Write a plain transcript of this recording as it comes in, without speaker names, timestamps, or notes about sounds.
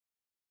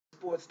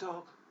Sports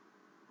Talk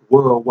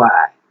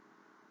Worldwide.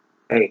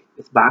 Hey,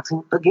 it's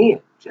boxing again,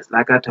 just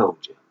like I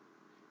told you.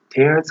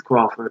 Terence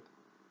Crawford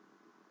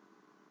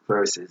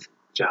versus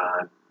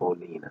John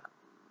Molina.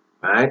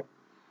 Right?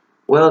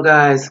 Well,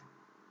 guys,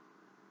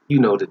 you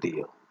know the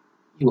deal.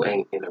 You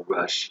ain't in a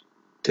rush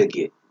to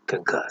get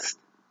concussed.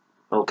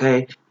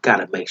 Okay?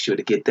 Gotta make sure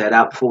to get that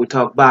out before we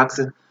talk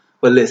boxing.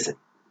 But listen,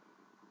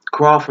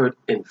 Crawford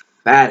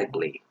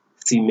emphatically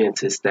cements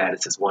his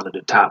status as one of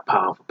the top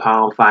pound for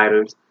pound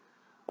fighters.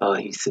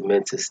 He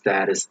cements his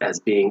status as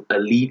being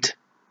elite,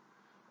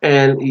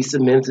 and he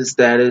cements his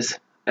status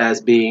as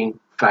being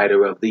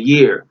fighter of the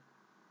year.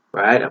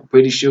 Right? I'm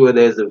pretty sure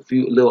there's a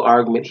few little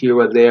argument here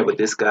or there, but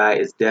this guy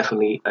is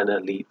definitely an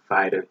elite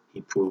fighter. He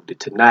proved it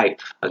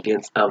tonight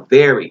against a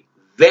very,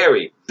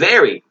 very,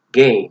 very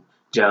game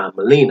John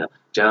Molina.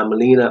 John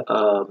Molina,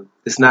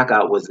 this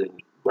knockout was in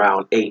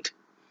round 8,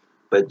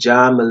 but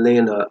John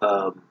Molina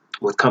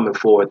was coming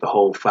forward the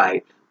whole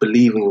fight,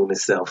 believing in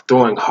himself,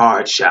 throwing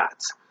hard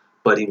shots,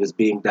 but he was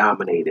being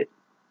dominated.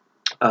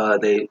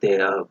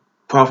 Crawford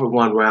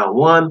won round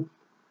 1,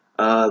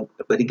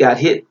 but he got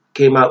hit,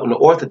 came out in the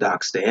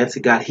orthodox stance. He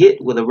got hit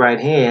with a right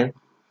hand.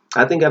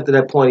 I think after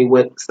that point he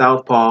went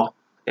southpaw,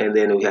 and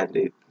then we had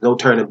no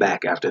turning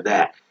back after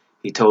that.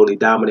 He totally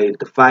dominated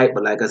the fight,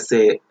 but like I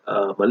said,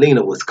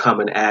 Molina was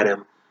coming at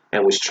him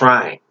and was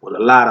trying with a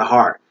lot of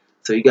heart.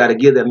 So you got to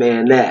give that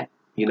man that,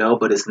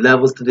 but it's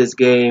levels to this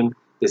game.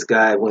 This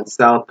guy went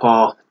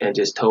southpaw and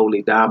just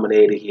totally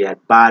dominated. He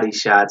had body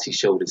shots. He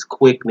showed his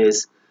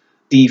quickness,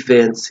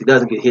 defense. He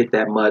doesn't get hit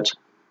that much.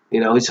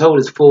 He showed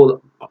his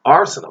full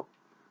arsenal.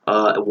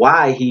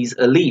 Why he's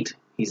elite.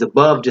 He's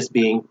above just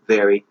being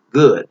very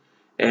good.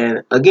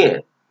 And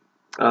again,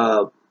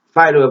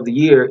 fighter of the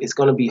year, it's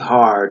going to be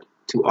hard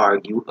to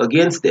argue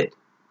against it.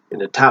 In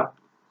the top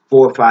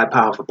 4 or 5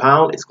 pound for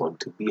pound, it's going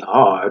to be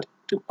hard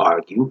to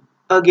argue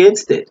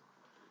against it.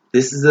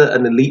 This is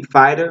an elite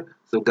fighter.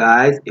 So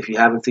guys, if you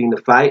haven't seen the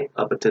fight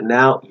up until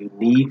now, you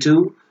need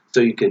to,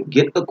 so you can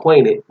get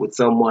acquainted with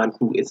someone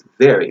who is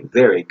very,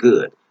 very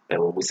good.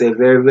 And when we say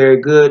very, very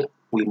good,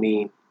 we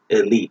mean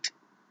elite.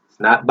 It's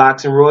not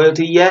boxing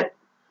royalty yet,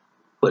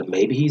 but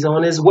maybe he's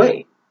on his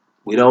way.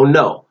 We don't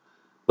know.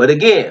 But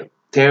again,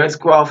 Terence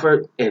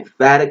Crawford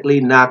emphatically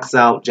knocks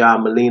out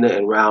John Molina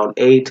in round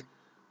 8,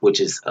 which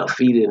is a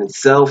feat in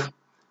itself.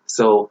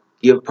 So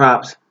give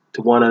props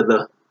to one of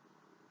the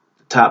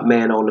top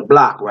man on the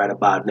block right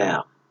about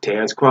now.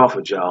 Terence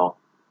Crawford, y'all.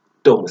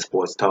 Doma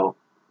Sports Talk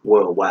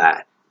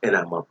Worldwide. And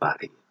I'm up out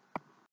of here.